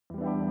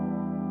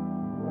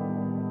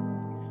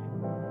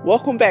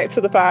Welcome back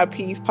to the Five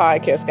Ps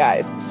podcast,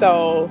 guys.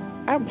 So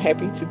I'm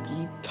happy to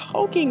be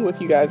talking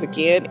with you guys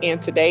again. And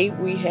today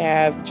we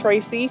have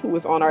Tracy, who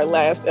was on our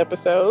last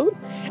episode,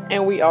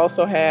 and we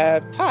also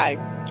have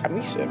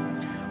Kamisha,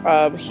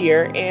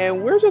 here.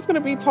 And we're just going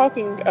to be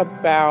talking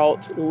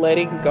about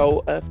letting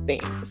go of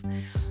things.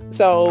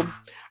 So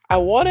I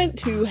wanted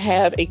to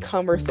have a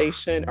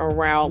conversation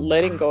around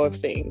letting go of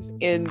things.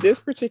 In this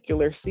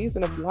particular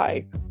season of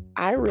life,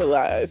 I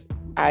realized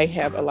I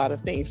have a lot of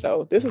things.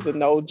 So this is a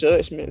no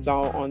judgment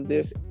zone on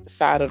this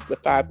side of the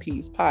Five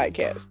Ps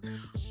podcast.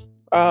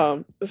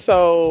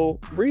 So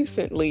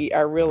recently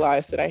I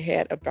realized that I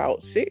had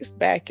about six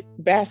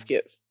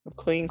baskets of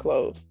clean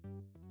clothes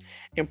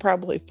and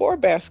probably four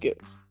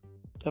baskets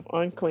of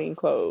unclean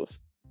clothes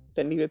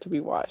that needed to be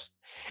washed.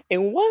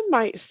 And one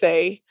might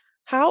say,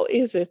 how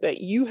is it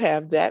that you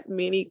have that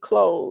many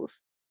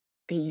clothes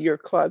and your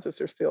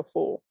closets are still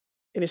full?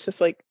 And it's just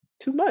like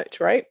too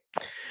much, right?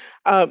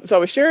 So I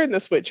was sharing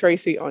this with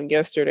Tracy on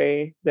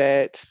yesterday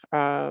that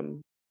I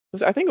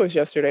think it was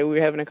yesterday we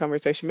were having a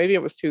conversation, maybe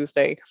it was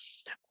Tuesday,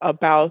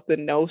 about the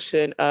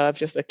notion of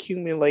just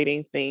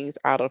accumulating things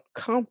out of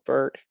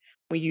comfort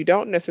when you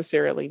don't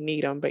necessarily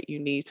need them, but you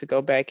need to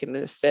go back and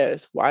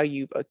assess why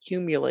you've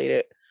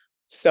accumulated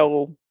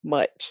so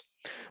much.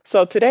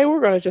 So today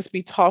we're going to just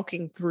be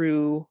talking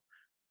through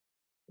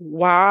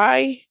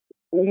why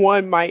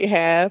one might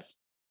have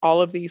all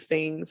of these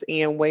things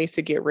and ways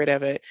to get rid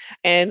of it,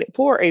 and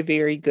for a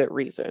very good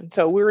reason.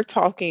 So we were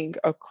talking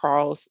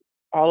across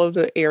all of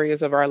the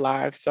areas of our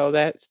lives. So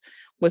that's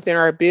within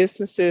our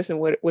businesses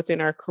and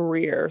within our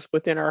careers,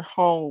 within our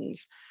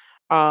homes,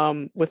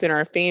 within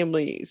our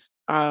families,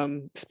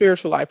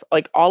 spiritual life,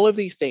 like all of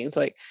these things.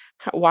 Like,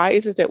 why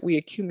is it that we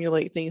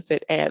accumulate things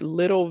that add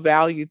little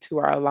value to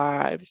our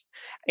lives?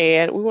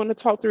 And we want to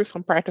talk through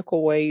some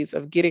practical ways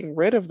of getting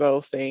rid of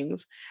those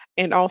things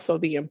and also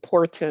the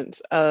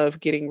importance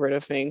of getting rid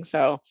of things.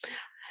 So,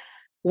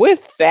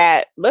 with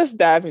that, let's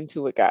dive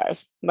into it,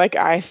 guys. Like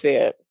I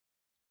said,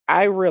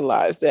 I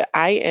realized that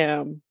I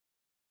am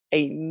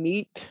a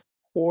neat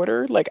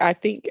hoarder. Like, I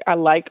think I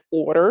like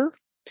order,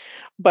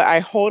 but I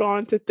hold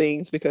on to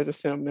things because of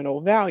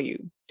sentimental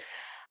value.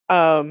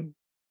 Um,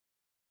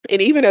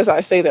 and even as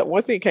I say that,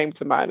 one thing came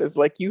to mind is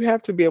like you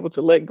have to be able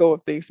to let go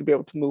of things to be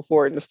able to move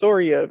forward. In the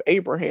story of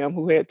Abraham,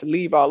 who had to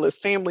leave all his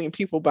family and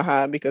people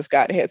behind because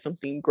God had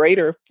something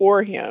greater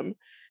for him,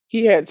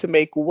 he had to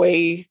make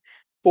way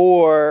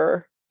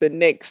for the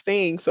next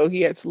thing. So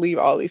he had to leave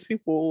all these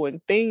people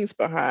and things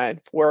behind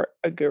for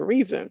a good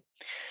reason.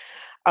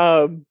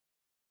 Um,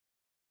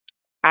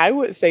 I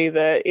would say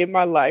that in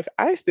my life,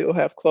 I still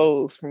have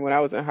clothes from when I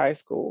was in high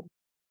school.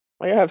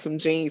 Like I have some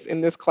jeans in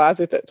this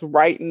closet that's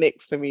right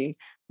next to me.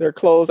 They're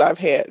clothes I've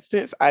had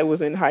since I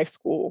was in high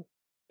school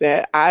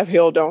that I've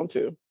held on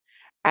to.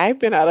 I've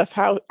been out of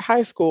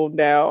high school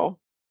now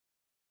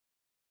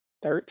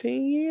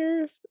 13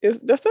 years. Does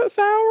that sound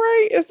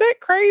right? Is that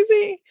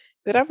crazy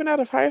that I've been out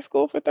of high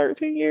school for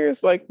 13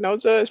 years? Like, no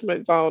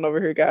judgment zone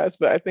over here, guys,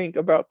 but I think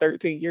about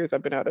 13 years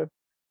I've been out of.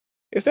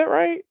 Is that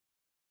right?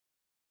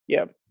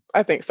 Yeah,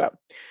 I think so.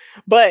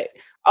 But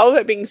all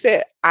that being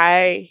said,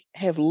 I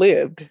have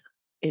lived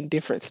in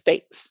different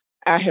states.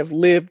 I have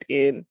lived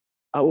in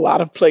a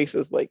lot of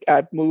places. Like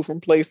I've moved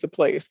from place to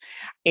place.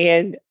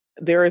 And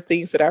there are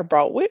things that I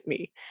brought with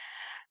me.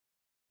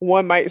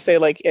 One might say,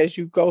 like, as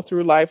you go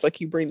through life, like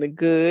you bring the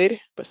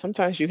good, but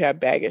sometimes you have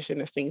baggage and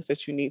there's things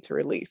that you need to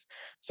release.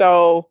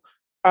 So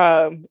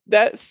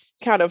that's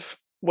kind of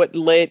what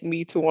led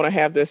me to want to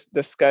have this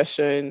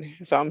discussion.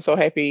 So I'm so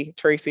happy,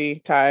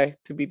 Tracy, Ty,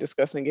 to be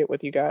discussing it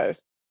with you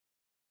guys.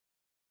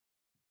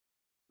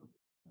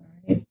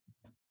 Right.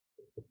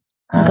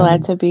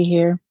 Glad to be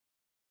here.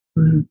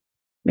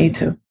 Me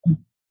too.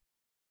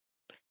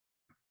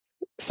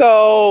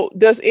 So,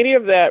 does any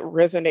of that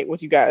resonate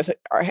with you guys?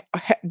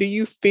 Do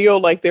you feel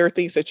like there are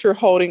things that you're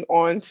holding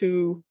on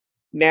to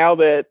now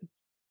that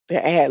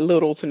add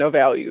little to no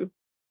value?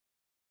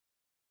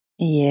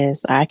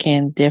 Yes, I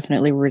can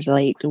definitely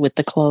relate with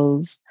the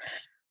clothes.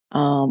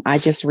 I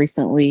just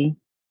recently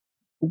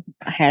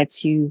had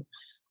to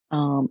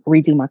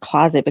redo my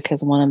closet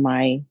because one of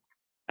my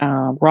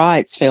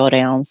rods fell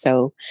down.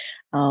 So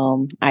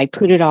I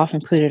put it off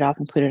and put it off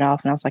and put it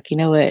off. And I was like, you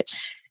know what?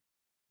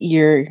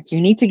 You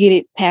need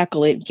to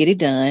tackle it, get it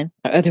done.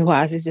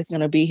 Otherwise, it's just going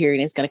to be here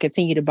and it's going to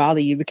continue to bother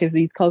you because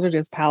these clothes are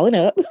just piling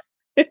up.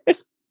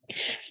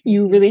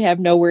 You really have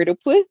nowhere to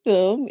put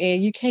them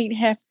and you can't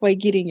halfway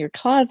get in your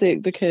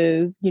closet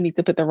because you need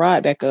to put the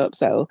rod back up.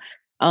 So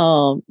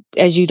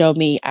as you know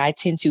me, I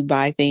tend to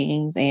buy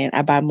things and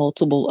I buy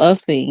multiple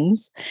of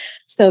things.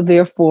 So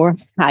therefore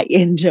I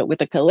end up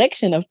with a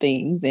collection of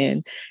things.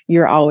 And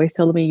you're always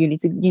telling me you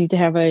need to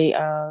have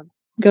a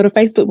go to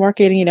Facebook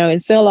Market,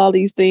 and sell all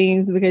these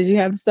things because you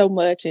have so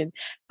much. And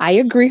I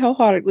agree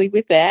wholeheartedly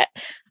with that.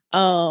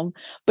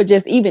 But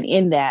just even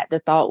in that, the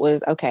thought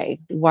was, okay,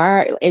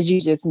 why, as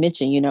you just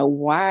mentioned,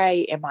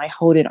 why am I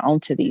holding on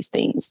to these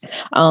things?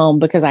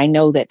 Because I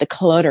know that the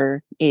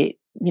clutter, it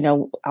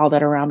all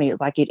that around me,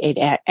 like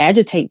it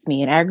agitates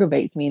me and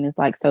aggravates me. And it's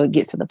like, so it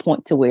gets to the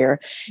point to where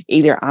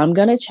either I'm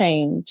going to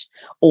change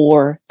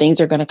or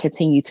things are going to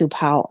continue to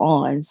pile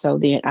on. So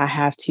then I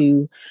have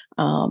to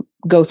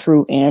go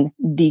through and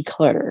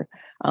declutter,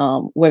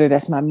 whether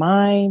that's my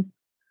mind,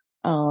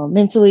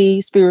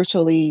 mentally,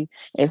 spiritually,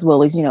 as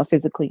well as,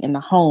 physically in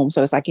the home.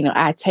 So it's like,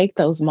 I take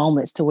those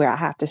moments to where I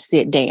have to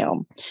sit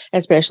down,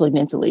 especially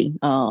mentally,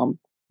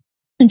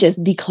 and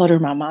just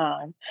declutter my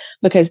mind,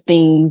 because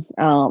things,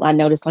 I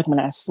notice, like when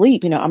I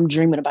sleep, I'm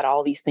dreaming about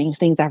all these things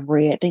I've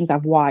read, things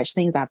I've watched,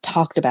 things I've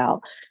talked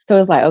about. So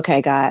it's like,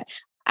 okay, God,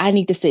 I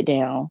need to sit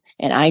down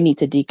and I need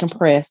to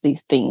decompress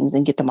these things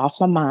and get them off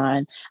my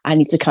mind. I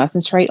need to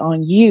concentrate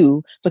on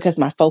you because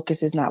my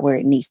focus is not where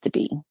it needs to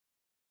be.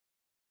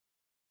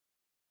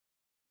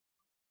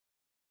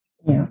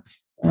 Yeah.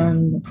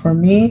 For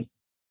me,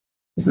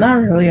 it's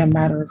not really a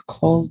matter of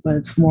clothes, but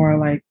it's more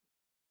like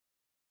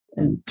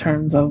in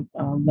terms of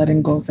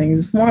letting go of things.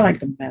 It's more like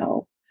the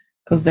mail,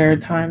 because there are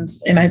times,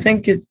 and I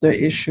think it's the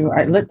issue.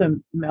 I let the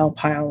mail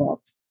pile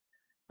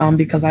up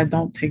because I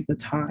don't take the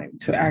time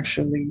to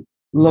actually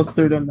look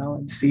through the mail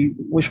and see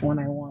which one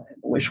I want and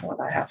which one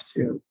I have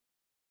to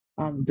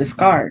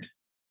discard.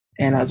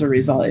 And as a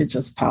result, it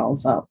just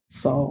piles up.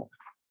 So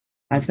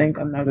I think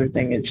another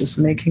thing is just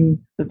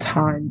making the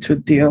time to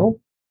deal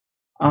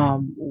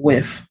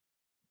with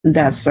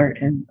that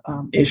certain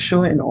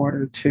issue in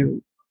order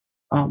to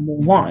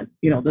move on.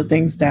 The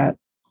things that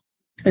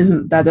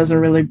doesn't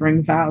really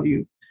bring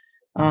value.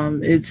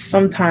 It's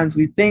sometimes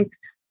we think,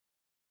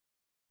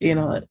 you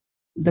know,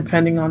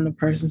 depending on the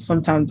person,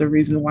 sometimes the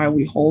reason why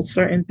we hold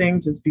certain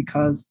things is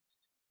because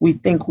we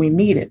think we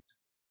need it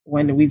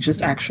when we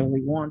just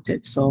actually want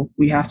it. So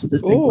we have to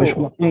distinguish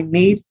Ooh, what we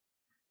need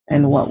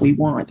and what we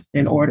want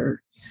in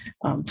order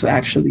to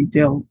actually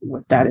deal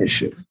with that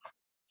issue.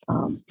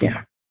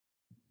 Yeah.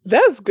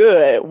 that's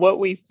good. What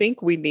we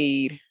think we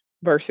need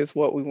versus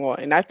what we want.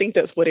 And I think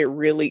that's what it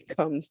really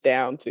comes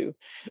down to.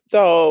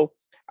 So,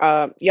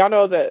 y'all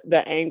know that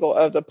the angle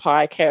of the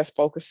podcast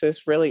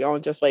focuses really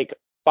on just like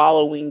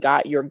following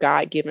God, your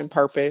God given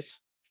purpose.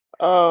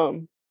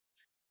 Um,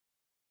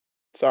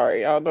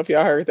 Sorry, I don't know if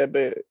y'all heard that,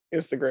 but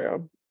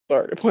Instagram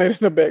started playing in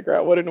the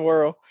background. What in the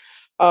world?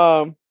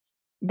 Um,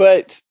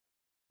 but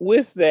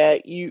with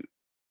that,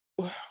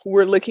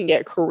 we're looking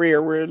at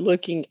career, we're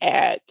looking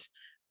at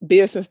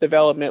business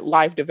development,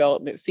 life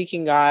development,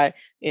 seeking God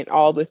in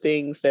all the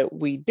things that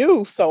we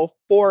do. So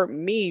for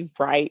me,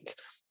 right,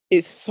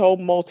 it's so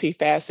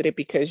multifaceted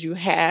because you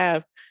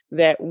have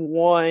that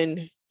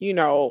one,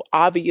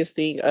 obvious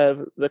thing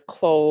of the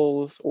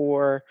clothes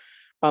or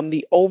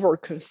the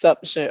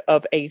overconsumption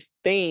of a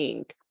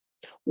thing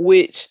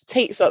which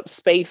takes up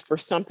space for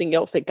something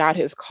else that God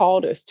has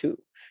called us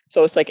to.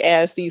 So it's like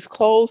as these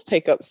clothes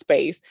take up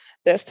space,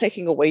 that's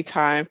taking away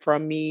time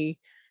from me.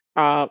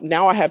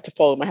 Now I have to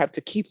fold them. I have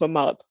to keep them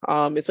up.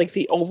 It's like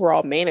the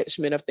overall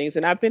management of things.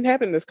 And I've been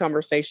having this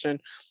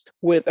conversation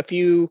with a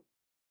few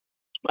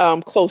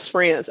close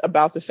friends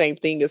about the same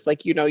thing. It's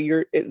like,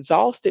 you're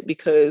exhausted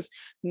because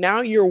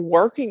now you're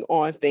working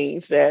on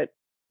things that,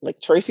 like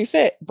Tracy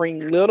said, bring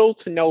little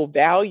to no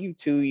value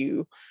to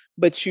you,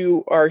 but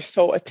you are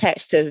so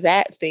attached to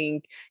that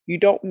thing, you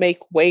don't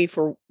make way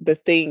for the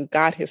thing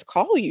God has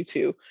called you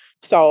to.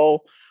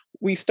 So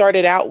we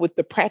started out with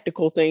the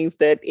practical things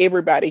that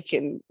everybody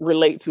can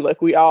relate to.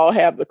 Like we all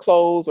have the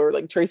clothes, or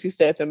like Tracy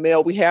said, the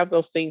mail. We have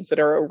those things that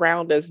are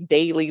around us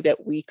daily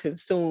that we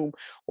consume,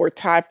 or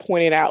Ty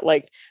pointed out,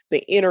 like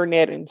the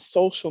internet and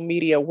social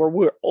media, where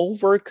we're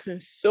over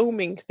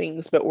consuming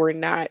things, but we're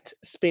not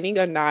spending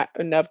not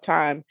enough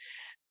time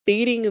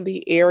feeding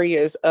the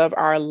areas of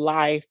our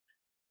life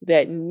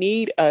that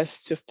need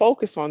us to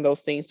focus on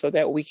those things so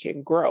that we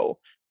can grow.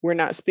 We're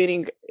not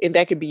spending, and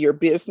that could be your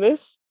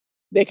business,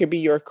 that could be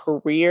your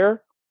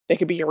career, that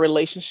could be your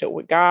relationship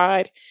with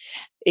God,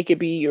 it could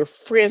be your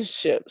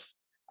friendships,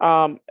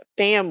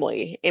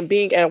 family, and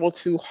being able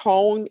to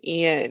hone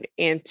in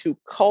and to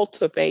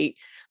cultivate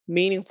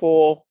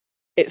meaningful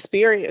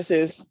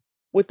experiences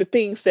with the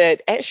things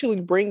that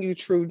actually bring you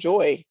true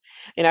joy.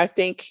 And I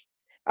think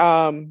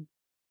um,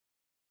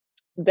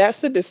 that's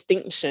the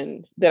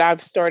distinction that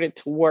I've started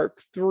to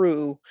work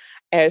through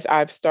as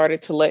I've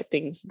started to let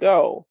things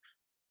go,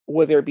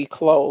 whether it be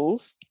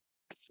clothes,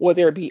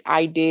 whether it be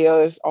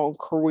ideas on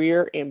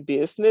career and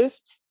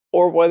business,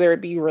 or whether it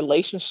be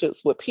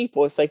relationships with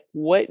people. It's like,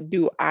 what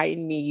do I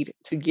need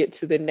to get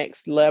to the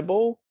next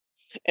level?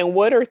 And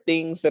what are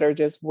things that are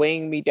just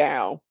weighing me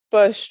down,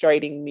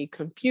 frustrating me,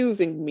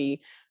 confusing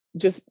me?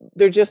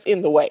 They're just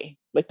in the way.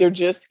 Like they're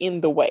just in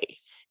the way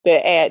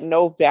that add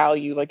no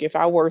value. Like if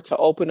I were to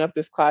open up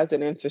this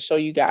closet and to show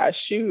you guys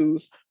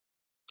shoes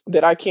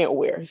that I can't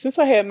wear. Since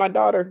I had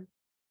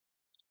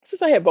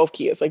both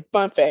kids, like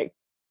fun fact,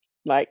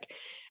 like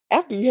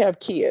after you have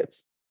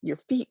kids, your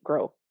feet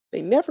grow.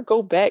 They never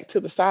go back to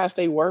the size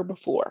they were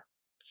before.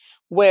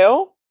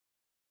 Well,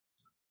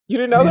 you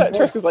didn't know that? Yeah.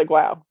 Tristan's like,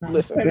 wow, I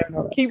listen, don't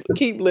know keep that.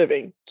 keep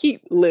living,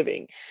 keep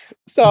living. Mhm.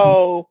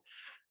 So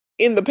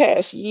in the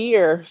past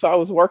year, so I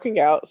was working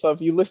out. So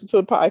if you listen to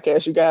the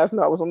podcast, you guys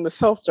know I was on this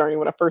health journey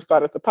when I first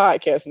started the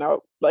podcast. And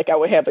I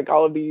would have like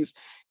all of these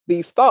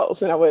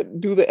thoughts and I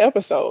would do the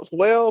episodes.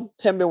 Well,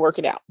 haven't been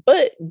working out.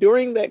 But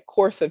during that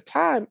course of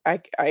time,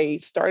 I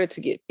started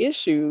to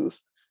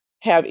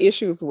have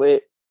issues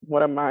with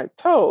one of my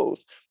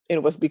toes. And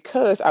it was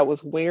because I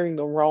was wearing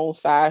the wrong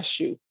size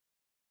shoe,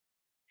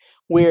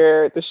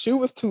 where the shoe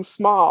was too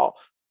small.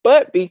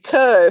 But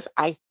because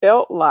I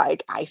felt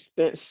like I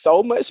spent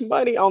so much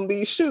money on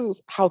these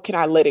shoes, how can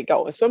I let it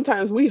go? And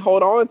sometimes we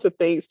hold on to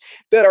things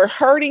that are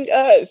hurting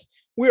us.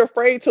 We're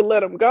afraid to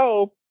let them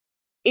go,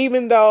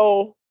 even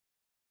though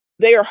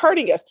they are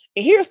hurting us.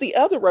 And here's the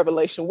other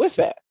revelation with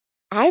that: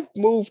 I've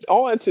moved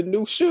on to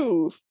new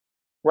shoes,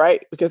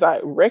 right? Because I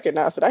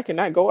recognize that I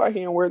cannot go out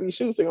here and wear these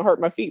shoes. They're going to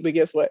hurt my feet. But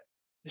guess what?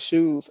 The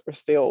shoes are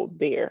still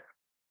there.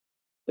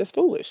 That's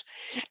foolish.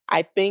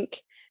 I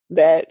think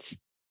that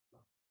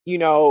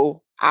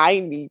I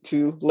need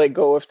to let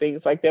go of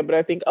things like that. But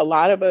I think a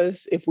lot of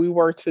us, if we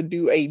were to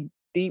do a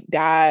deep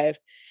dive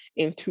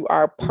into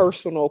our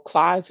personal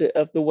closet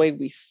of the way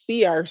we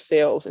see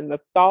ourselves and the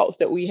thoughts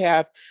that we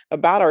have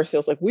about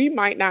ourselves, like we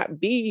might not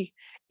be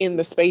in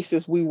the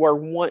spaces we were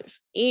once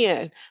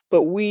in,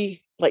 but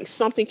we like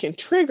something can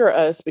trigger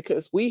us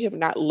because we have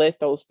not let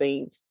those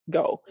things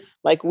go.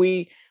 Like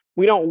we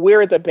don't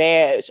wear the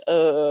badge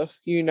of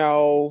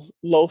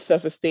low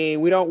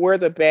self-esteem. We don't wear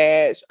the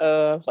badge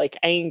of like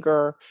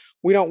anger.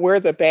 We don't wear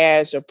the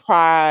badge of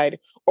pride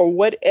or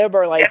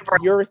whatever like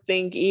your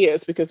thing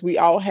is, because we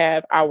all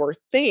have our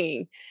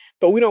thing,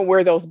 but we don't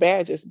wear those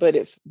badges. But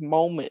it's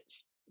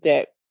moments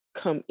that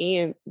come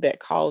in that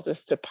cause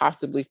us to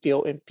possibly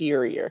feel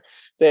inferior,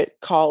 that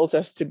cause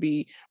us to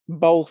be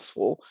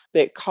boastful,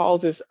 that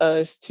causes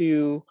us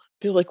to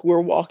feel like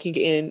we're walking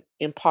in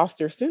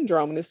imposter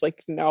syndrome. And it's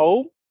like,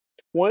 no,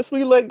 once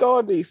we let go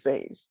of these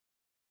things,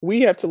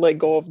 we have to let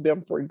go of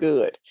them for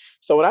good.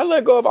 So when I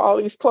let go of all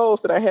these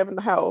clothes that I have in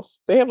the house,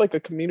 they have like a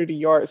community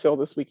yard sale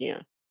this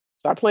weekend.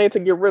 So I plan to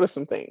get rid of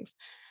some things.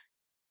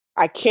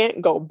 I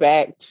can't go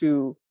back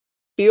to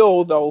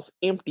fill those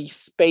empty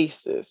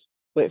spaces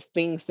with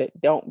things that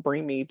don't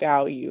bring me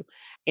value.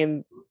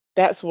 And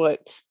that's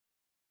what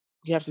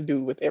you have to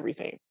do with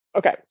everything.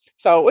 Okay.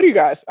 So what do you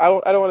guys? I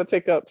don't want to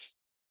take up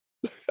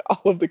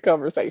all of the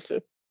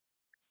conversation.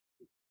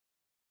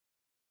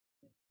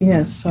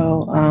 Yes,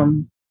 so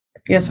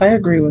yes, I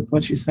agree with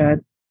what you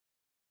said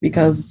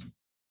because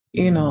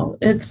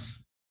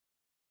it's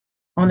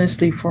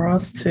honestly for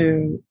us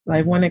to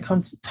like when it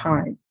comes to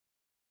time,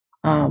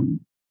 um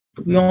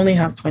we only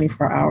have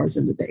 24 hours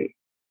in the day.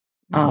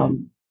 Hmm.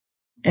 Um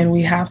and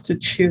we have to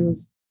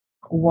choose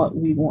what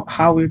we want,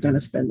 how we're going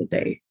to spend the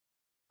day,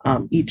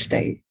 each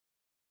day.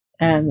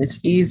 And it's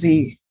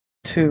easy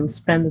to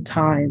spend the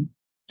time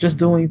just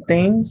doing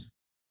things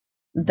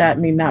that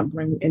may not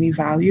bring any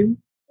value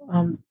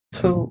um,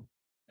 to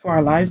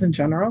our lives in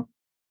general.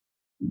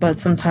 But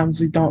sometimes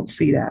we don't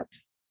see that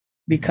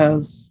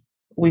because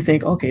we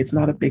think, okay, it's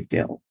not a big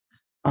deal.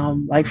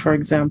 Like for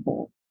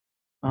example,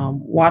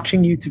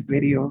 watching YouTube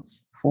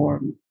videos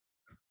for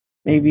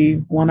maybe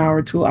 1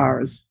 hour, 2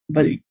 hours,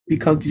 but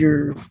because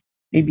you're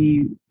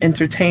maybe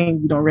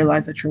entertained, you don't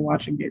realize that you're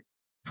watching it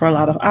for a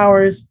lot of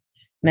hours.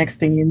 Next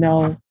thing you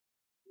know,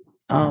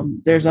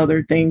 there's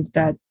other things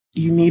that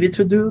you needed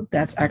to do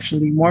that's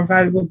actually more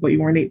valuable, but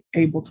you weren't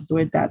able to do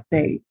it that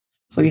day.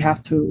 So you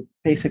have to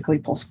basically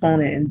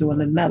postpone it and do it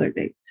another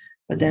day.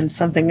 But then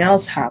something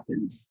else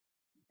happens,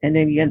 and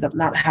then you end up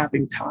not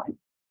having time.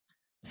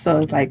 So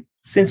it's like,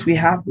 since we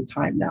have the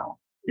time now,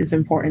 it's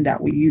important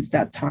that we use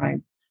that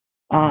time,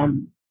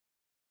 um,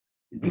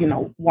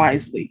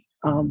 wisely.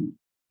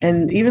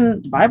 And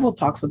even the Bible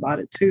talks about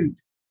it too.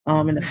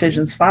 In Hmm.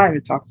 Ephesians 5,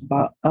 it talks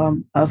about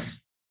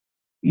us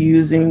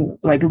using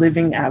like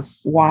living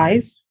as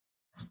wise,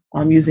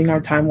 using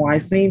our time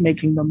wisely,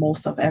 making the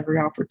most of every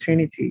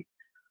opportunity.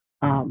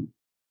 Um,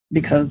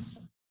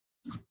 because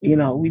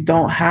we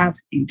don't have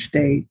each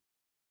day.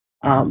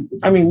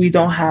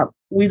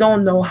 We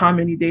don't know how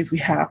many days we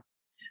have,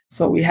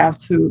 so we have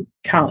to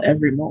count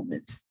every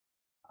moment.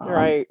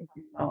 Um, Right.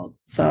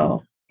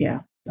 so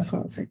yeah, that's what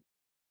I would say.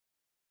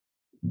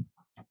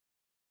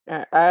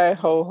 I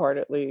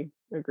wholeheartedly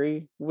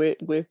agree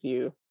with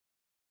you.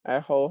 I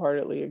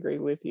wholeheartedly agree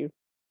with you.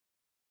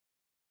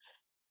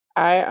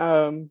 I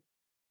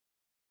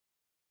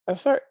I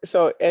start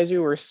so as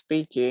you were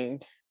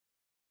speaking,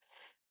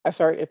 I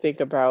started to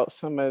think about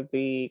some of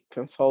the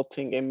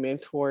consulting and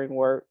mentoring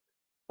work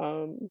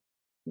um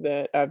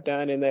that I've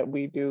done and that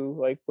we do,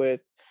 like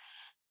with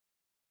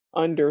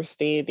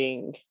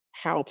understanding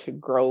how to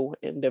grow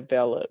and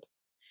develop.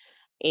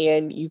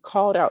 And you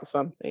called out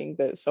something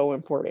that's so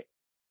important.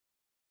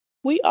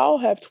 We all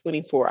have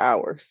 24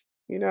 hours,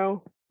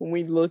 when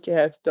we look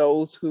at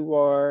those who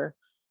are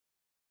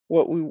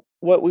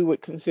what we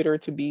would consider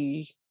to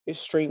be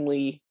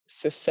extremely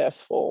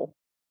successful.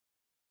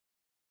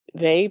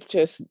 They've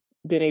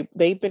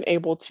been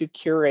able to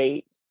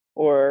curate,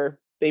 or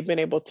they've been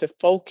able to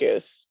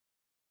focus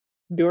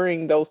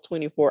during those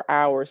 24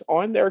 hours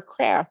on their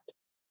craft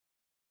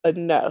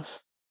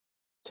enough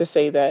to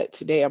say that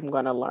today I'm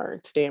going to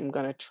learn, today I'm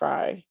going to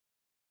try,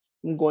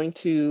 I'm going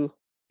to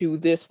do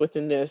this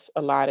within this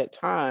allotted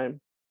time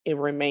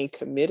and remain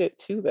committed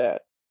to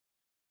that.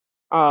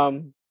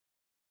 Um,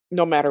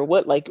 no matter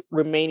what, like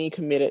remaining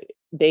committed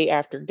day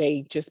after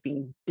day, just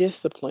being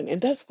disciplined.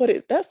 And that's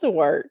the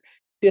word,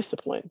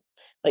 discipline.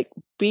 Like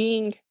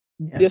being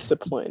Yes.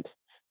 disciplined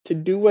to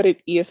do what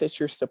it is that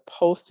you're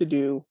supposed to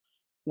do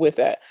with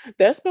that.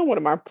 That's been one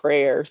of my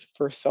prayers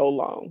for so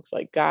long. It's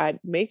like, God,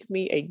 make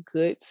me a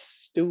good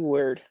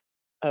steward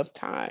of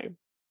time.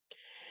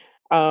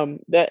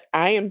 That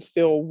I am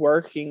still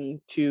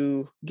working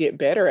to get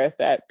better at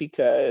that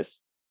because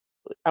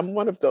I'm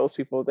one of those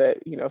people that,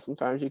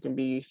 sometimes you can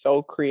be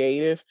so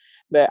creative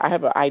that I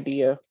have an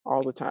idea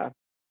all the time.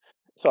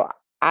 So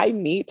I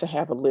need to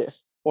have a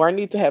list or I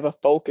need to have a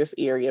focus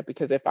area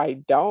because if I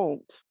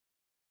don't,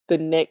 the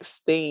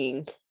next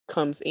thing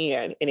comes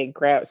in and it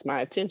grabs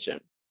my attention.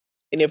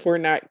 And if we're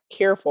not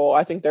careful,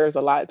 I think there's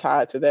a lot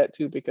tied to that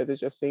too, because it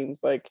just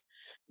seems like,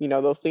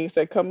 those things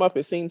that come up,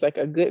 it seems like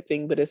a good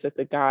thing, but is it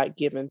the God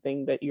given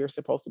thing that you're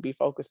supposed to be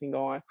focusing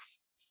on?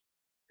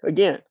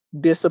 Again,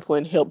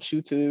 discipline helps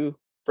you to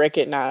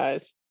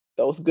recognize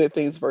those good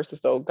things versus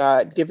those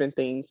God given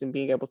things and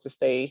being able to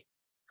stay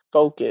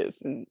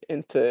focused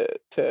and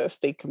to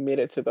stay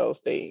committed to those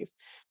things.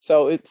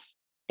 So it's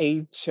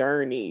a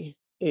journey.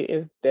 It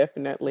is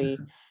definitely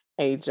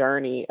a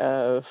journey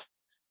of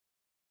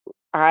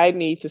I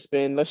need to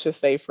spend, let's just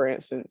say, for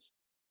instance,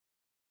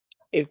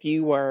 if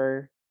you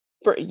were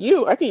for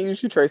you, I can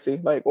use you,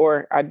 Tracy, like,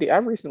 or I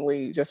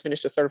recently just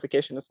finished a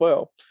certification as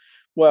well.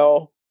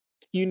 Well,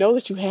 you know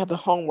that you have the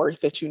homework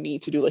that you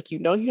need to do. Like, you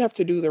have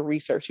to do the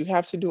research, you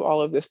have to do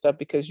all of this stuff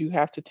because you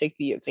have to take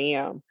the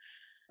exam.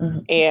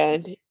 Mhm.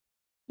 And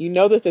you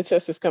know that the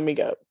test is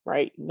coming up,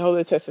 right? You know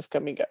the test is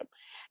coming up.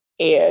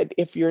 And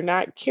if you're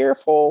not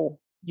careful,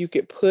 you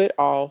could put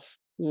off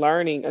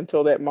learning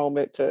until that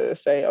moment to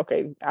say,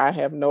 okay, I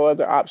have no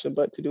other option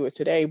but to do it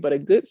today. But a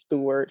good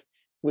steward,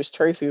 which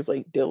Tracy is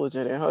like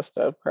diligent in her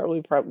stuff,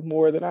 probably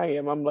more than I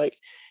am. I'm like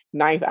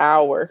ninth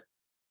hour,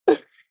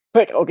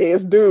 like, okay,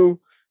 it's due.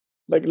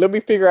 Like, let me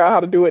figure out how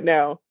to do it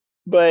now.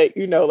 But,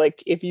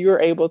 like if you're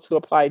able to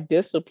apply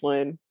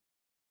discipline,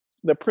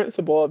 the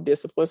principle of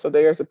discipline, so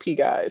there's a P,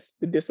 guys,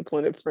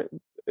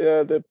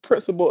 the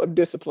principle of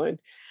discipline,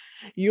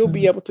 you'll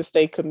be Mhm. able to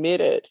stay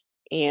committed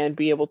and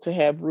be able to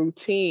have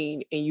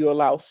routine and you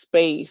allow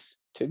space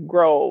to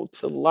grow,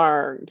 to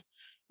learn,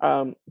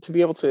 to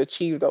be able to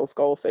achieve those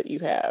goals that you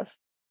have.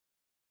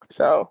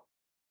 So,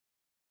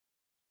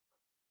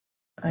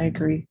 I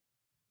agree.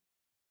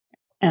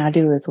 And I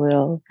do as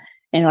well.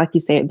 And like you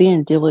said,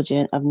 being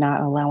diligent of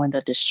not allowing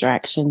the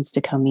distractions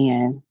to come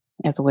in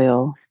as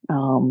well.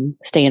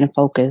 Staying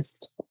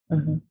focused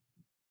Mhm.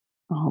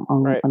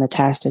 right. on the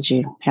task that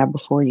you have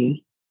before you.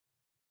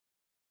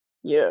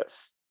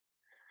 Yes.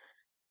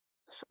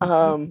 Mhm.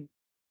 Um,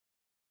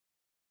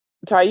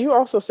 Ty, you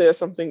also said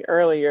something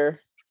earlier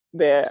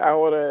that I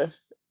want to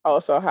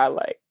also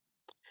highlight.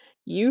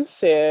 You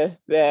said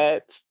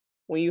that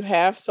when you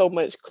have so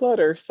much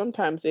clutter,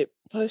 sometimes it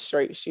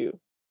frustrates you.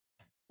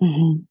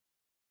 Hmm.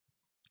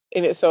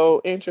 And it's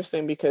so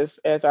interesting because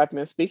as I've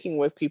been speaking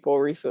with people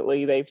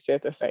recently, they've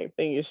said the same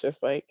thing. It's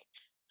just like,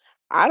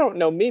 I don't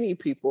know many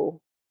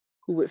people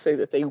who would say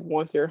that they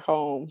want their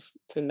homes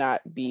to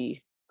not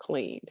be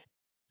cleaned,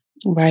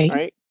 Right.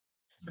 right?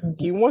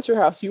 Mhm. You want your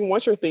house, you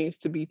want your things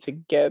to be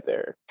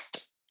together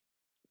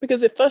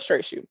because it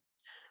frustrates you.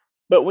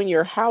 But when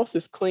your house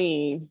is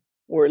clean,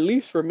 or at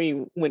least for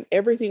me, when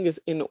everything is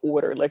in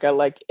order, like I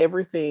like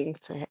everything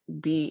to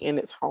be in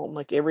its home,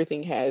 like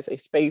everything has a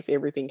space,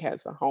 everything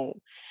has a home,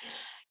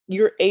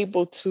 you're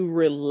able to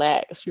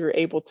relax, you're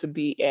able to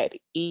be at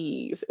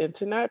ease and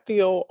to not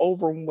feel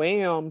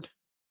overwhelmed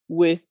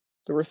with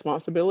the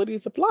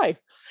responsibilities of life.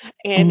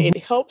 And Hmm. it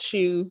helps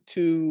you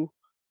to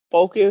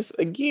focus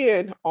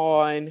again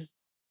on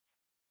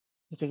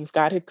the things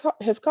God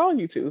has called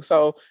you to.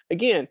 So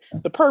again,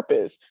 the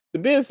purpose, the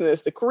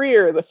business, the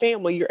career, the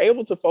family, you're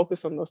able to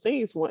focus on those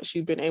things once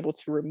you've been able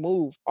to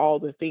remove all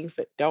the things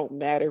that don't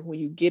matter. When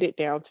you get it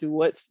down to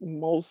what's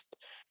most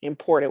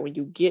important, when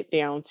you get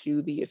down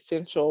to the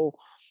essential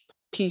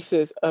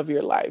pieces of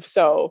your life.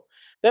 So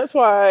that's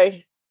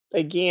why,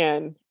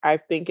 again, I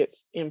think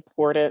it's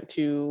important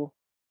to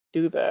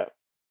do that.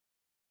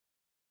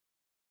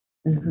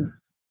 Mhm.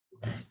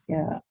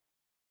 Yeah.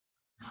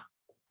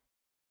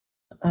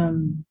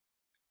 Um,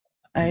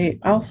 I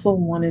also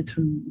wanted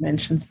to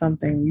mention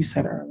something you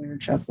said earlier,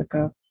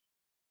 Jessica,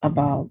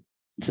 about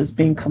just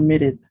being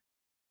committed,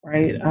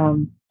 right?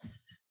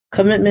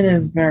 Commitment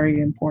is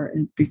very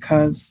important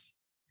because,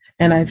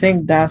 and I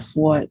think that's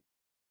what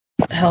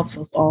helps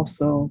us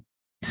also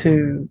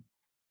to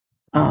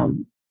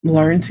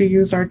learn to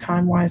use our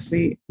time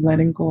wisely,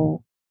 letting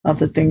go of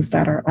the things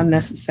that are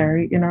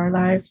unnecessary in our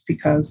lives.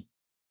 Because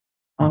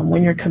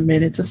when you're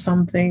committed to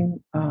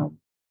something,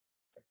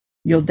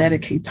 you'll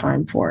dedicate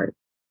time for it.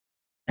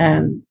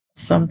 And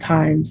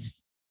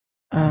sometimes,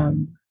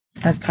 um,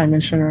 as Ty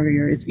mentioned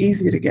earlier, it's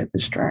easy to get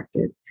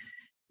distracted.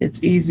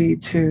 it's easy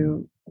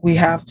to, we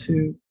have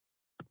to,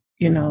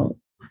 you know,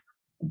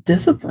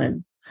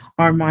 discipline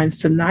our minds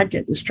to not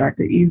get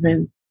distracted,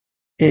 even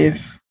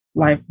if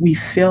like we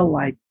feel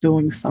like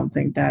doing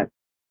something that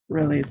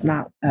really is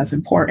not as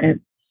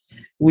important.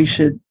 We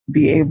should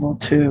be able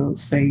to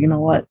say, you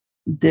know what,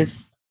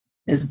 this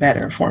is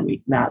better for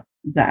me, not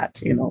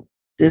that,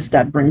 this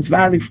that brings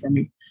value for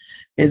me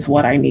is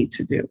what I need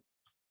to do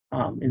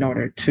in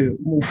order to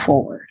move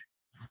forward.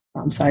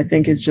 So I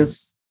think it's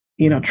just,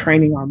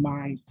 training our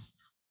minds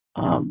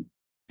um,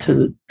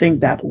 to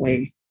think that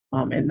way,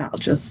 and not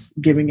just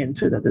giving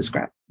into the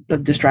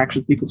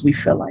distractions because we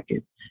feel like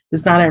it.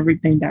 It's not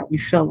everything that we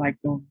feel like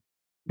doing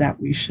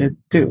that we should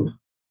do.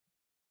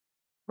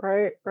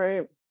 Right,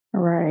 right.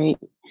 Right.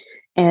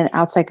 And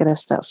I'll take it a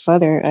step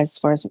further as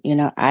far as,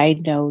 I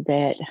know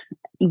that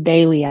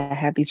daily I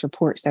have these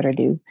reports that are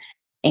due,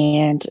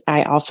 and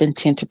I often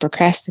tend to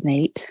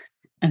procrastinate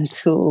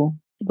until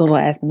the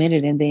last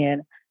minute. And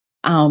then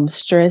I'm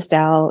stressed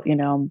out,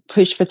 I'm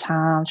pushed for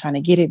time, trying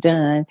to get it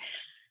done.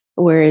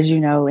 Whereas,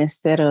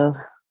 instead of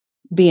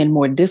being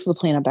more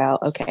disciplined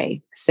about,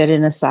 okay,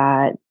 setting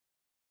aside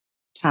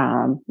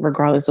time,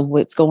 regardless of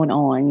what's going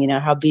on,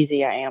 how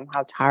busy I am,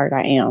 how tired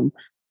I am,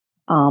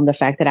 the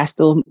fact that I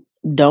still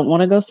don't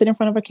want to go sit in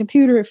front of a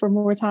computer for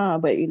more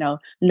time, but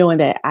knowing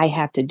that I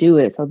have to do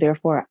it, so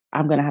therefore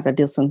I'm going to have to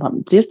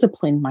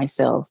discipline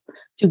myself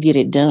to get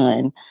it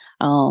done,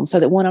 so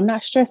that when I'm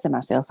not stressing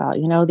myself out,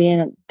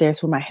 then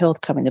there's where my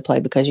health come into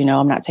play, because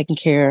I'm not taking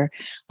care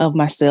of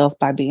myself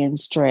by being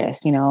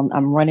stressed. I'm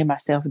running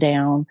myself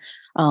down,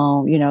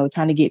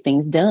 trying to get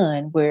things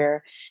done.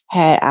 Where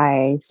had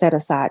I set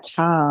aside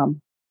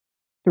time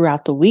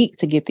throughout the week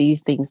to get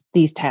these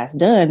tasks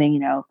done,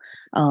 then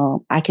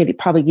I could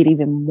probably get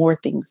even more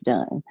things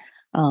done,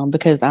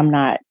 because I'm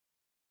not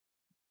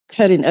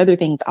cutting other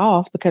things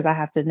off because I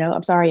have to know,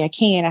 I'm sorry, I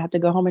have to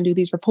go home and do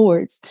these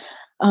reports.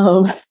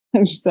 Um,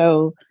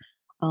 so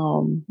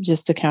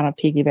just to kind of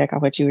piggyback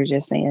on what you were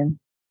just saying.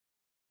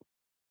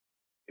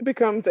 It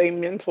becomes a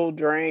mental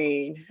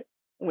drain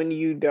when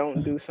you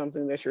don't do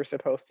something that you're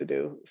supposed to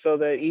do. So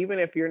that even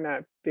if you're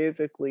not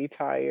physically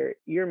tired,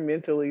 you're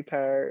mentally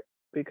tired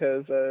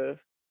because of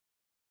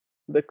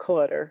the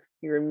clutter.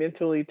 You're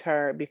mentally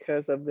tired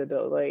because of the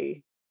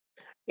delay.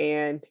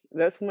 And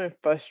that's when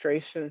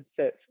frustration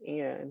sets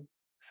in.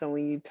 So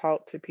when you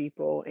talk to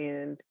people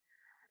and,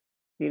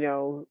 you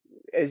know,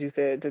 as you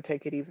said, to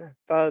take it even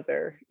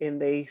further,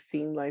 and they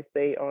seem like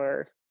they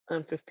are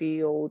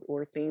unfulfilled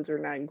or things are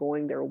not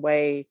going their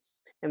way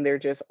and they're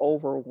just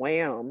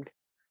overwhelmed,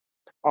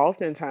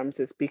 oftentimes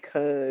it's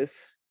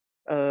because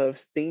of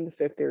things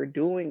that they're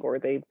doing or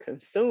they've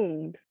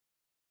consumed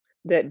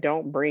that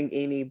don't bring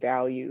any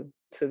value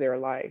to their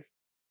life,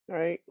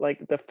 right?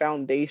 Like the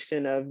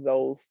foundation of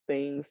those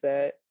things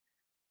that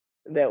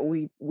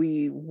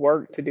we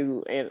work to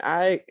do. And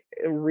I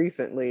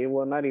recently,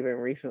 well, not even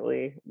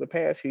recently, the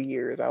past few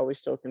years, I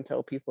always joke and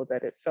tell people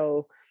that it's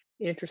so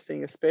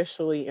interesting,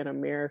 especially in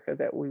America,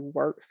 that we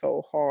work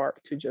so hard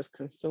to just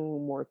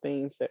consume more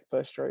things that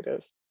frustrate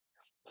us.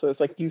 So it's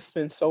like you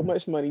spend so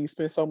much money, you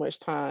spend so much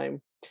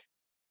time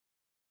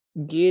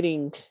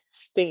getting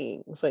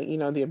things, like,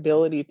 the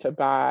ability to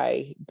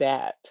buy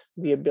that,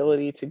 the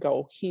ability to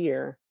go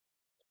here,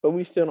 but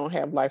we still don't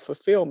have life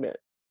fulfillment.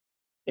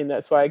 And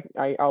that's why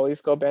I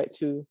always go back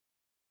to,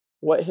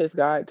 what has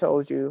God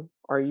told you?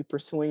 Are you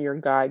pursuing your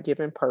God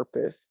given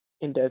purpose?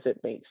 And does it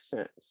make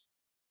sense?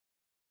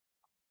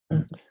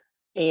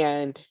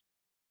 And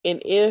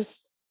and if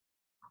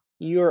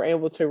you're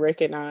able to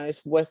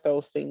recognize what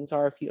those things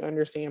are, if you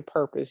understand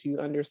purpose, you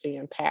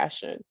understand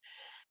passion,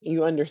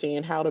 you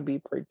understand how to be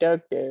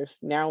productive,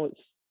 now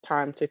it's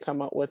time to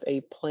come up with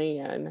a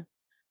plan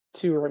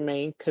to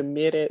remain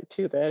committed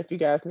to that. If you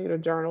guys need a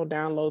journal,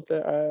 download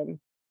the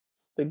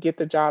Get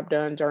the Job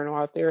Done journal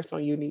out there. It's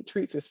on Unique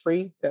Treats. It's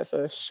free. That's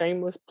a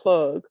shameless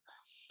plug.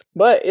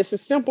 But it's a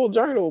simple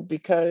journal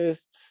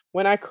because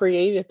when I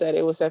created that,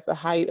 it was at the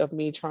height of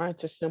me trying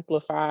to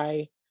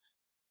simplify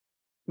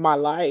my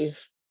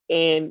life.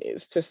 And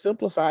it's to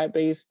simplify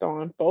based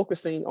on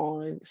focusing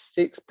on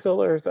 6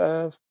 pillars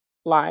of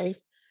life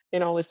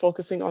and only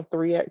focusing on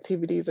 3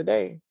 activities a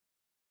day.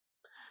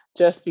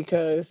 Just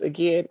because,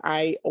 again,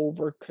 I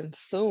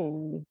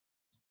overconsume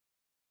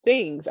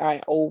things,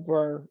 I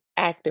over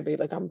activate,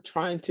 like I'm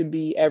trying to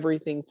be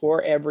everything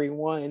for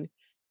everyone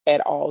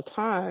at all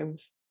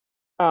times,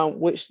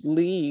 which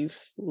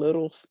leaves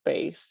little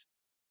space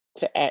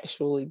to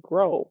actually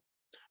grow.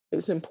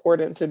 It's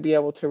important to be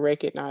able to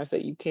recognize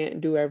that you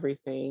can't do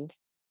everything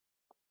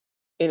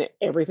and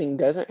everything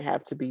doesn't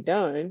have to be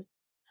done.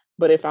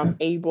 But if I'm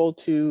able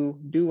to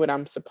do what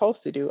I'm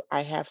supposed to do,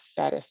 I have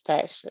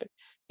satisfaction.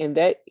 And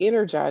that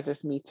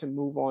energizes me to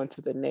move on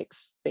to the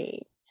next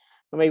thing.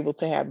 I'm able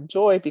to have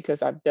joy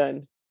because I've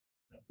done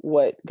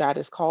what God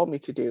has called me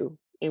to do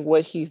and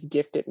what He's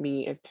gifted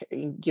me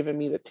and given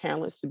me the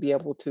talents to be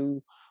able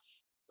to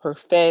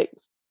perfect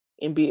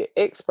and be an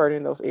expert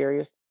in those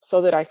areas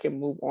so that I can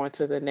move on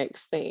to the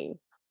next thing.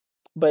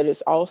 But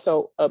it's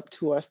also up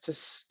to us to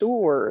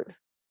steward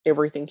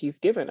everything he's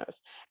given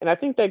us. And I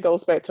think that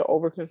goes back to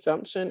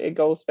overconsumption. It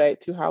goes back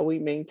to how we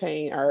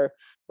maintain our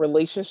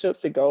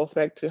relationships. It goes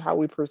back to how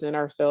we present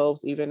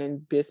ourselves, even in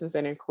business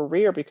and in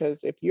career.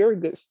 Because if you're a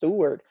good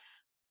steward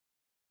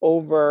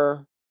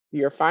over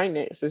your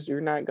finances,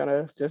 you're not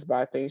gonna just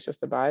buy things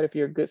just to buy it. If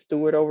you're a good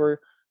steward over,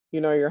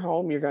 your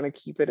home, you're gonna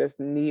keep it as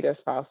neat as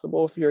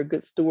possible. If you're a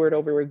good steward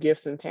over your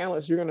gifts and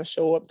talents, you're gonna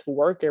show up to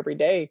work every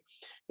day.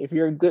 If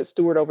you're a good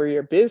steward over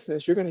your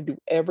business, you're gonna do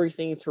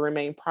everything to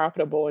remain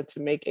profitable and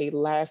to make a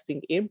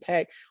lasting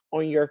impact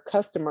on your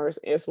customers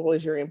as well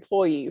as your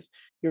employees.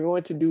 You're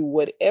going to do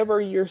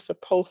whatever you're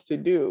supposed to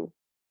do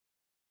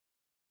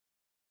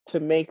to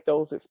make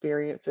those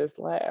experiences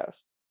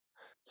last.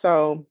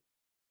 So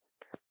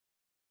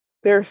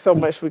there's so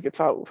much we could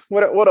talk.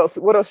 What else?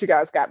 What else you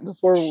guys got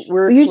before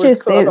we're You we're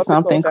just said about to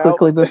something close out?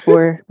 quickly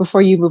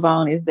before you move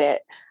on, is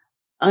that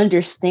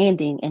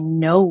understanding and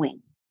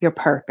knowing your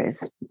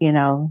purpose.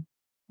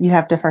 You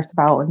have to first of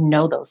all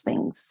know those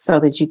things so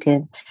that you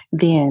can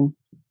then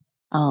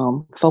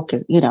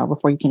focus,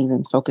 before you can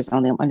even focus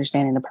on them,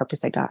 understanding the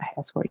purpose that God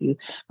has for you,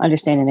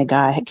 understanding that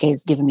God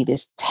has given me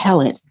this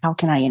talent. How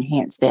can I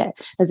enhance that?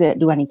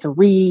 Do I need to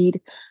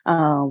read?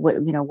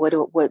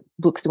 What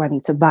books do I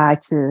need to buy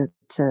to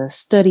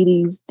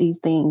study these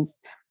things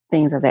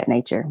of that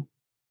nature?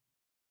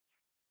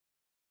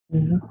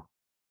 Mm-hmm.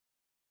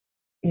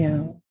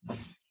 Yeah.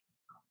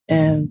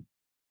 And,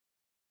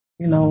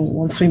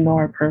 once we know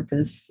our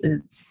purpose,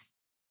 it's,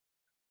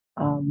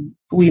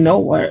 we know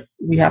what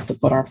we have to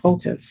put our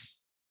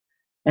focus.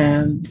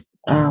 And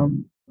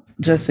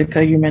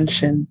Jessica, you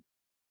mentioned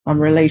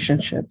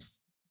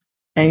relationships.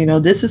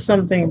 And, this is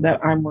something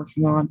that I'm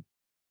working on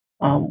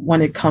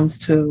when it comes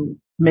to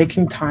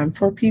making time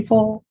for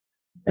people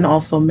and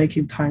also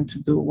making time to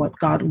do what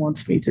God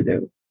wants me to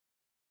do.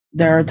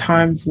 There are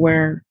times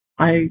where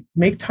I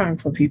make time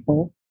for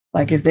people,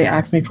 like if they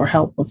ask me for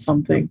help with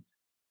something.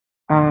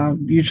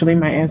 Usually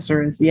my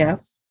answer is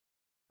yes.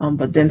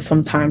 But then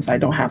sometimes I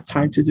don't have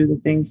time to do the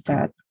things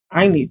that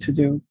I need to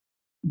do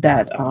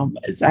that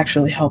is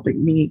actually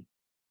helping me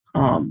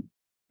um,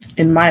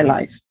 in my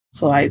life.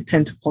 So I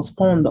tend to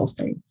postpone those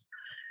things.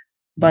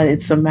 But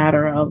it's a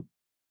matter of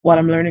what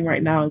I'm learning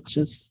right now. It's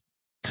just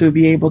to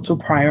be able to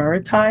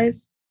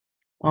prioritize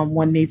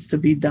what needs to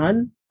be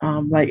done.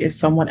 Like if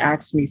someone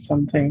asks me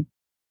something,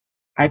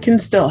 I can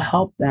still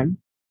help them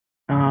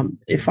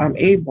if I'm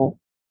able.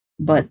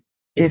 But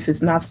if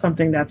it's not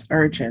something that's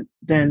urgent,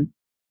 then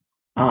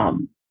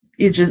um,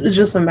 it's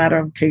just a matter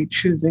of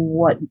choosing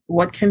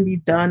what can be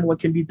done, what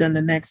can be done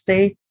the next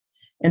day,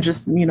 and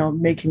just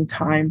making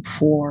time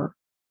for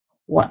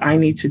what I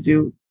need to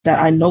do that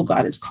I know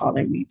God is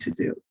calling me to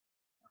do.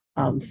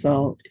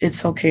 So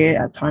it's okay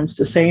at times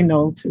to say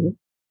no to,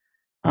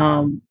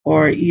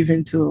 or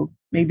even to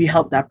maybe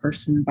help that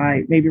person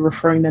by maybe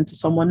referring them to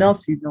someone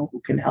else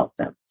who can help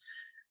them.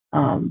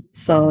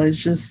 So it's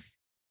just,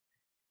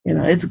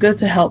 it's good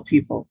to help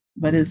people,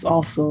 but it's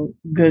also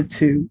good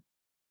to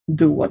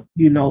do what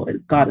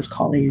God is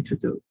calling you to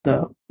do.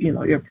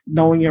 You're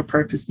knowing your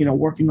purpose,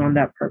 working on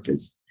that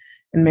purpose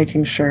and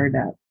making sure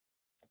that,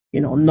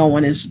 no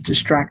one is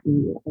distracting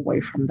you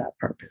away from that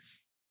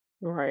purpose.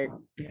 Right.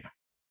 Yeah.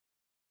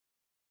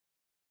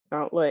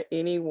 Don't let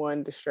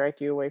anyone distract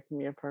you away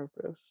from your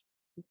purpose.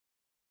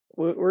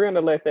 We're going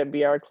to let that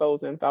be our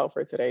closing thought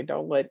for today.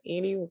 Don't let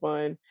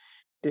anyone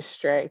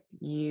distract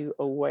you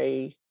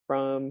away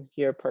from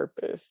your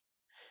purpose.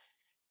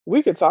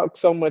 We could talk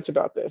so much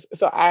about this.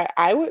 So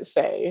I would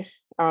say,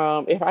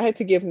 if I had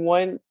to give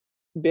one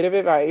bit of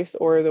advice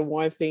or the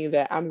one thing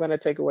that I'm going to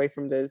take away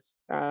from this,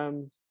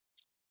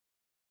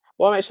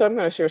 well, actually, I'm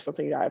going to share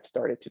something that I've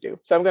started to do.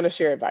 So I'm going to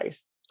share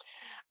advice.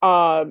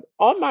 On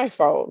my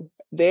phone,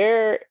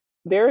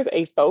 there's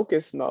a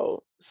focus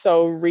mode.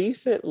 So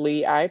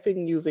recently, I've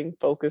been using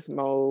focus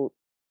mode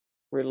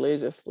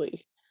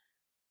religiously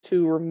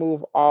to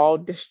remove all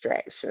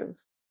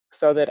distractions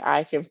so that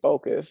I can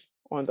focus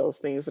on those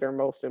things that are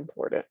most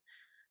important.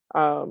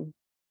 Um,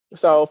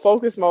 so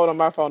focus mode on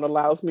my phone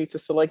allows me to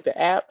select the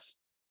apps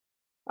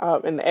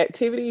and the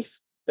activities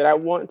that I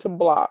want to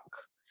block.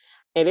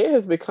 And it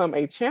has become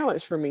a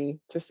challenge for me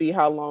to see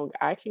how long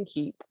I can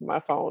keep my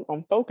phone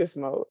on focus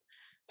mode.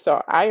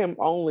 So I am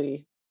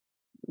only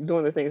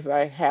doing the things that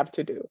I have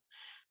to do.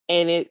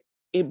 And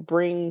it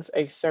brings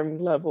a certain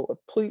level of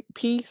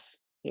peace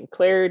and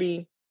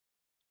clarity.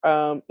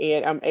 And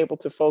I'm able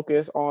to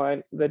focus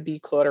on the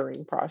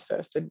decluttering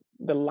process,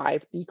 the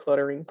life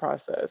decluttering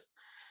process.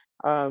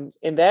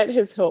 And that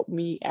has helped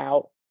me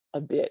out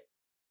a bit.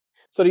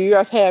 So, do you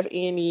guys have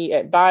any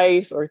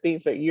advice or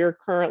things that you're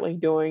currently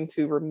doing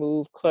to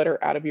remove clutter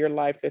out of your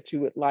life that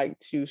you would like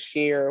to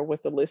share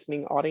with the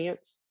listening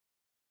audience?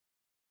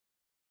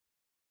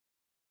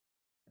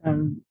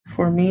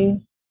 For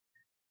me,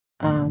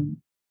 um,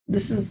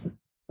 this is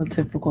a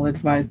typical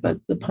advice, but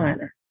the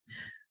planner.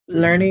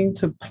 Learning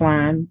to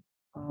plan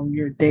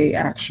your day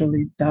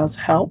actually does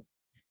help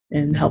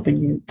in helping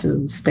you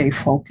to stay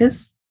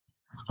focused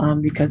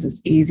because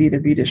it's easy to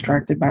be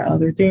distracted by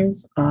other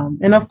things.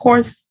 And of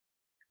course,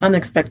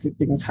 unexpected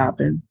things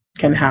happen.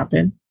 can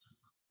happen.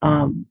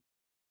 Um,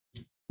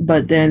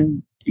 but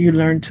then you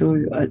learn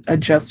to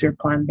adjust your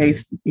plan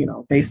based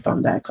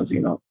on that, because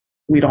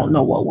we don't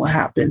know what will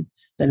happen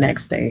the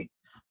next day.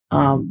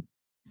 Um,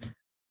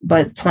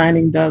 but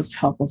planning does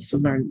help us to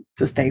learn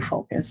to stay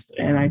focused.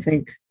 And I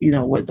think,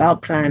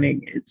 without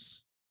planning,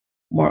 it's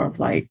more of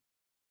like,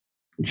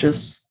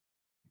 just,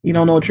 you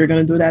don't know what you're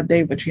going to do that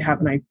day, but you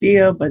have an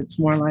idea. But it's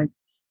more like,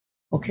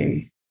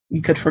 okay,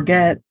 you could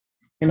forget.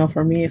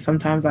 For me,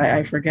 sometimes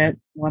I forget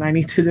what I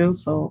need to do.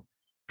 So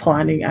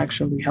planning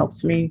actually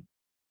helps me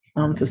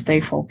to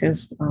stay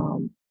focused.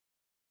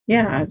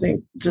 Yeah, I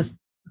think just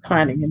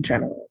planning in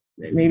general,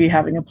 maybe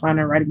having a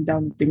planner, writing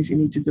down the things you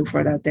need to do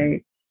for that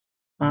day.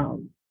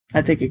 um,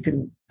 I think it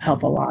can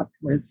help a lot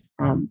with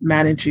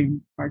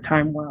managing our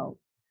time well,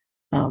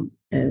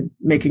 and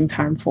making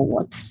time for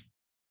what's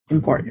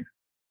important.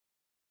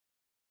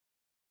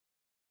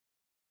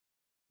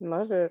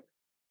 Love it.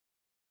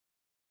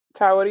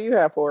 Ty, what do you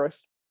have for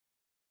us?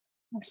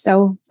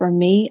 So for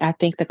me, I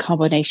think the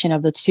combination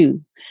of the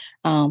two,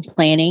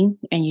 planning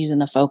and using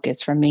the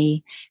focus. For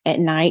me, at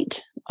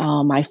night,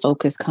 my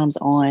focus comes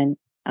on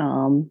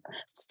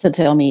to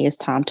tell me it's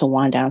time to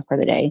wind down for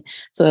the day.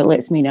 So it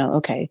lets me know,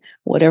 okay,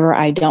 whatever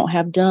I don't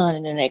have done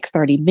in the next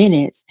 30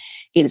 minutes,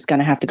 it's going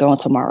to have to go on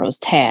tomorrow's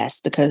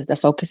task, because the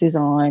focus is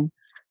on.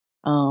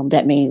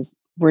 That means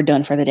we're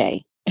done for the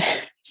day.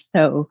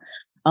 So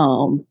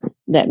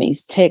that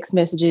means text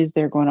messages,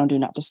 they're going on do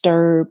not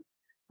disturb.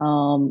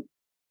 Um,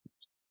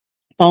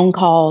 Phone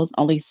calls,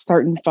 only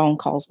certain phone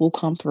calls will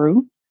come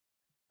through.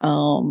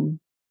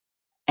 Um,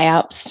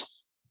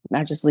 Apps,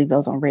 I just leave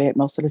those on red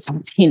most of the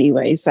time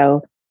anyway.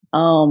 So,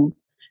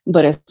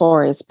 but as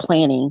far as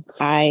planning,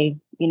 I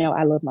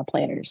love my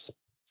planners.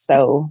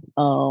 So,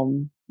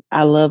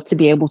 I love to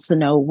be able to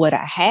know what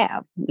I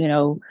have,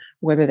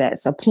 whether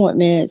that's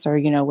appointments or,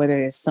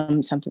 whether it's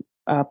something,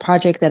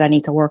 project that I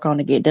need to work on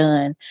to get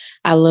done.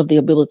 I love the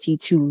ability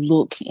to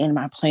look in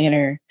my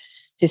planner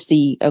to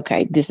see,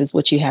 okay, this is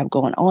what you have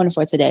going on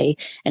for today.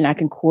 And I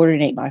can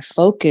coordinate my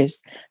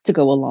focus to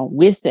go along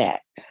with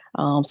that,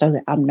 so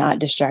that I'm not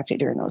distracted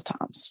during those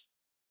times.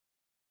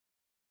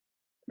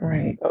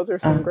 Right. Those are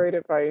some great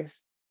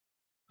advice.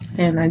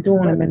 And I do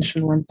want to But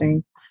mention one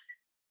thing.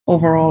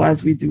 Overall,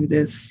 as we do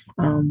this,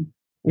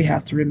 we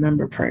have to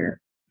remember prayer.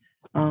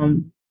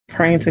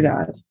 Praying to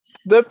God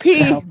the to P,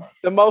 help us.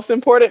 the most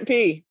important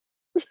P.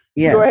 Go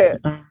Yes.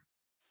 ahead.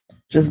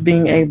 Just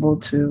being able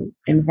to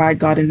invite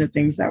God into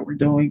things that we're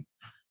doing,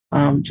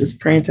 just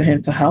praying to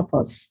Him to help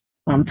us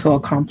to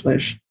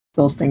accomplish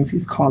those things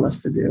He's called us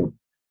to do,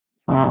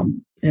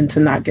 and to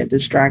not get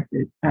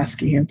distracted,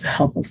 asking Him to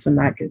help us to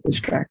not get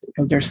distracted,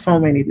 because there's so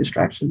many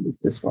distractions in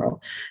this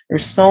world.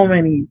 There's so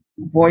many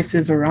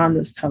voices around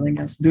us telling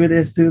us, do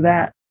this, do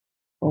that.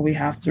 But we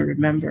have to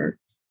remember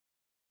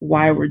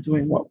why we're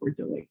doing what we're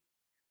doing.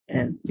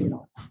 And,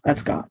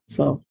 that's God.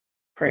 So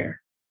prayer.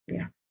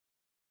 Yeah.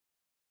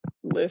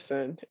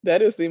 Listen,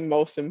 that is the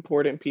most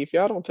important P. If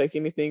y'all don't take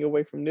anything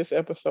away from this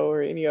episode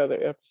or any other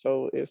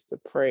episode, is to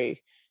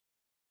pray.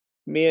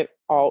 Men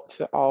ought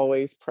to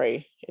always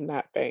pray and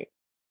not faint.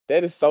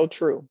 That is so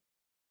true,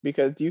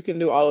 because you can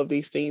do all of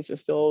these things and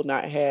still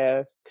not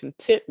have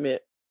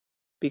contentment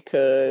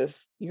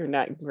because you're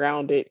not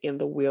grounded in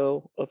the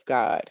will of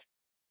God.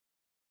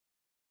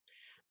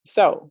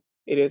 So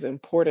it is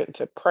important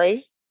to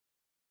pray.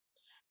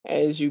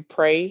 As you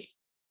pray,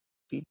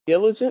 be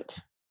diligent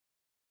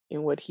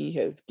in what He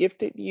has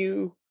gifted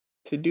you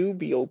to do,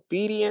 be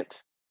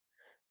obedient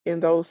in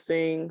those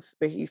things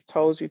that He's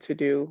told you to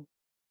do,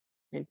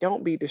 and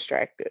don't be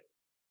distracted.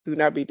 Do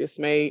not be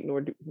dismayed,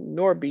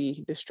 nor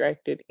be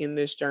distracted in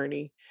this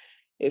journey.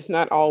 It's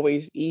not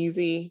always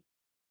easy.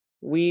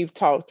 We've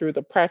talked through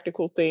the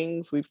practical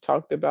things. We've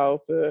talked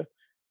about the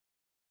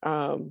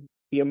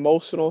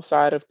emotional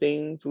side of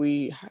things.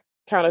 We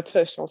kind of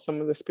touched on some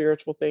of the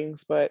spiritual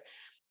things, but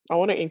I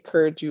want to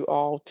encourage you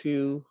all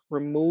to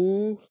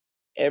remove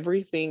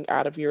everything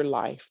out of your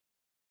life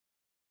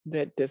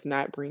that does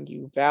not bring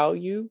you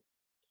value,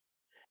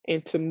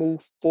 and to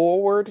move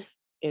forward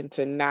and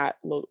to not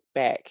look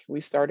back.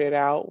 We started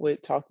out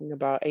with talking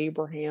about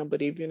Abraham,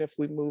 but even if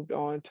we moved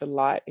on to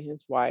Lot and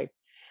his wife,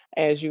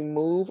 as you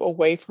move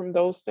away from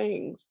those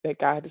things that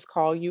God has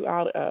called you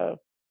out of,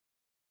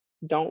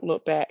 don't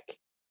look back.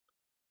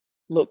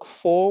 Look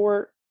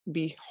forward,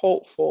 be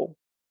hopeful,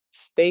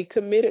 stay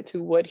committed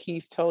to what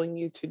He's telling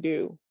you to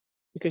do,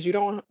 because you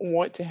don't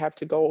want to have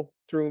to go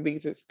through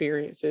these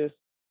experiences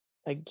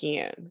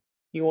again.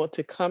 You want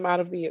to come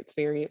out of the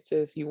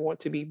experiences, you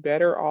want to be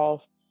better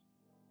off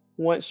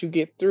once you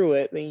get through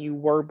it than you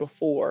were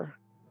before.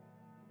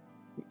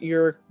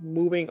 You're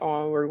moving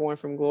on, we're going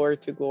from glory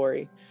to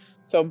glory.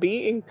 So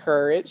be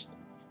encouraged.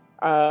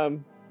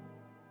 Um,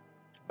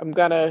 I'm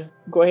gonna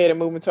go ahead and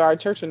move into our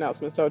church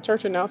announcements. So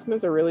church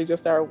announcements are really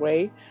just our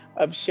way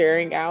of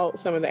sharing out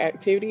some of the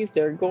activities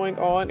that are going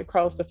on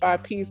across the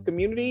 5Ps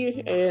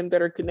community and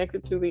that are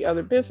connected to the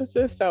other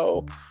businesses.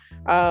 So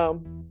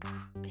um,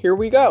 here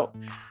we go.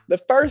 The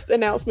first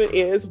announcement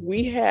is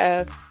we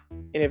have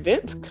an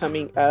event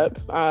coming up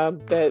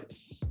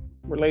that's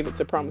related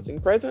to Promising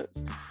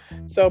Presence.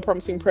 So,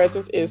 Promising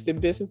Presence is the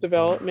business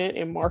development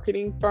and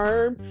marketing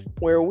firm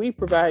where we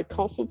provide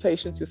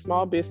consultation to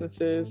small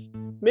businesses,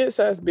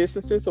 mid-sized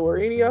businesses, or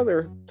any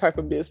other type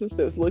of business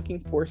that's looking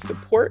for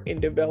support in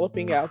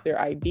developing out their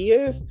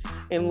ideas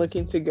and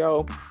looking to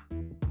go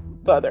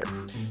further.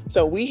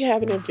 So we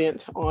have an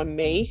event on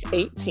May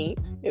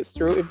 18th. It's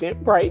through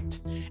Eventbrite.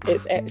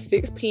 It's at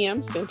 6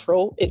 p.m.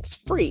 Central. It's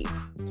free.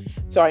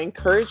 So I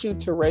encourage you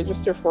to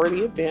register for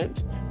the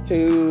event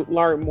to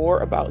learn more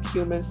about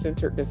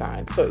human-centered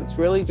design. So it's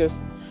really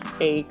just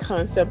a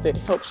concept that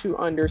helps you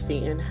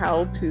understand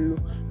how to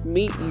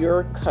meet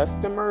your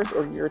customers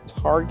or your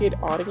target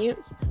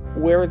audience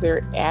where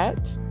they're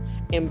at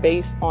and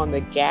based on the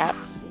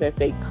gaps that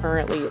they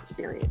currently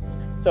experience.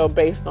 So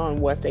based on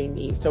what they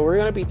need. So we're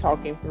going to be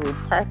talking through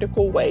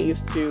practical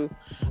ways to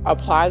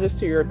apply this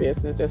to your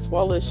business, as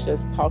well as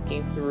just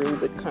talking through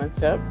the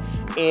concept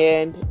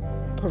and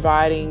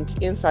providing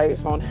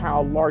insights on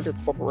how larger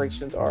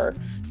corporations are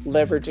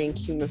leveraging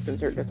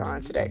human-centered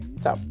design today.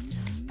 So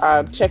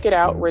check it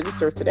out,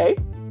 register today.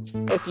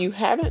 If you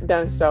haven't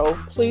done so,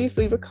 please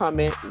leave a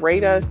comment,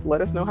 rate us,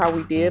 let us know how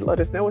we did, let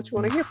us know what you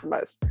want to hear from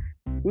us.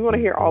 We want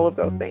to hear all of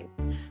those things.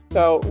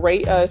 So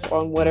rate us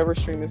on whatever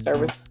streaming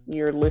service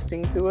you're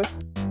listening to us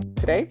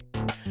today.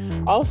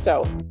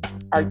 Also,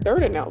 our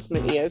third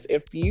announcement is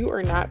if you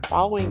are not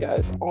following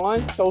us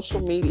on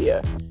social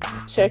media,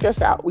 check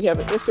us out. We have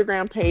an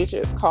Instagram page.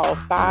 It's called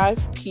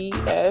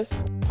 5PS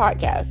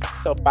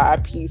Podcast. So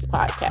 5Ps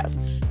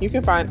Podcast. You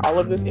can find all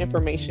of this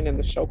information in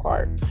the show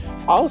card.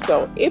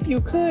 Also, if you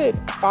could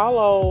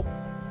follow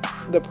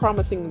the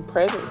Promising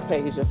Presence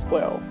page as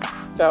well.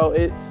 So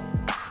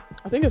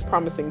I think it's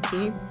Promising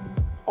P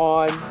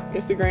on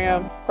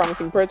Instagram,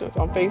 Promising Presence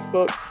on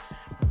Facebook.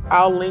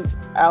 I'll link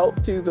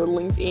out to the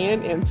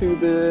LinkedIn and to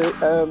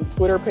the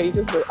Twitter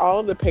pages, but all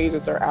of the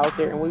pages are out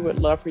there, and we would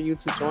love for you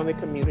to join the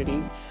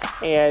community.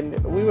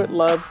 And we would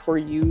love for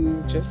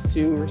you just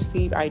to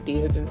receive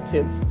ideas and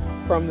tips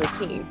from the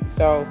team.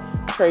 So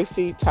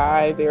Tracy,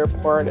 Ty, they're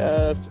part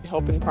of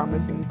helping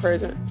Promising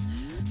Presence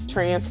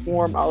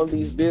transform all of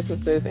these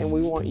businesses, and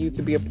we want you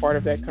to be a part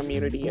of that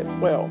community as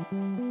well.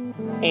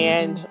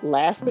 And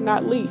last but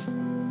not least,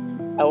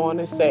 I want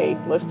to say,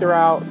 let's throw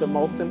out the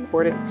most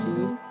important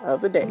P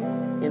of the day,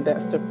 and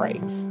that's to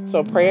pray.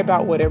 So pray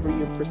about whatever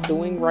you're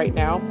pursuing right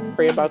now.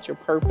 Pray about your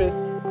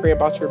purpose. Pray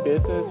about your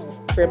business.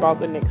 Pray about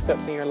the next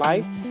steps in your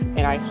life.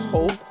 And I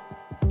hope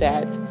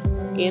that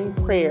in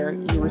prayer,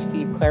 you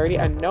receive clarity.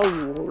 I know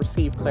you will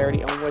receive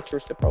clarity on what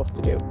you're supposed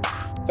to do.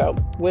 So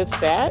with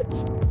that,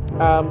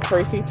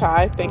 Tracy,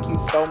 Ty, thank you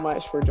so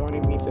much for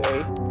joining me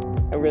today.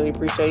 I really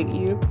appreciate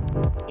you,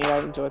 and I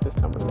enjoyed this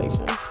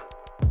conversation.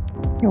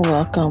 You're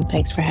welcome.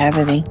 Thanks for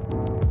having me.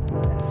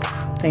 Yes,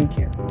 thank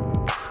you.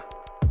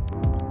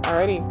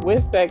 Alrighty,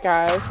 with that,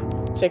 guys,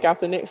 check out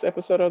the next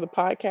episode of the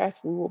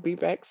podcast. We will be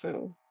back soon.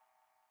 All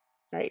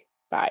right,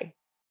 bye.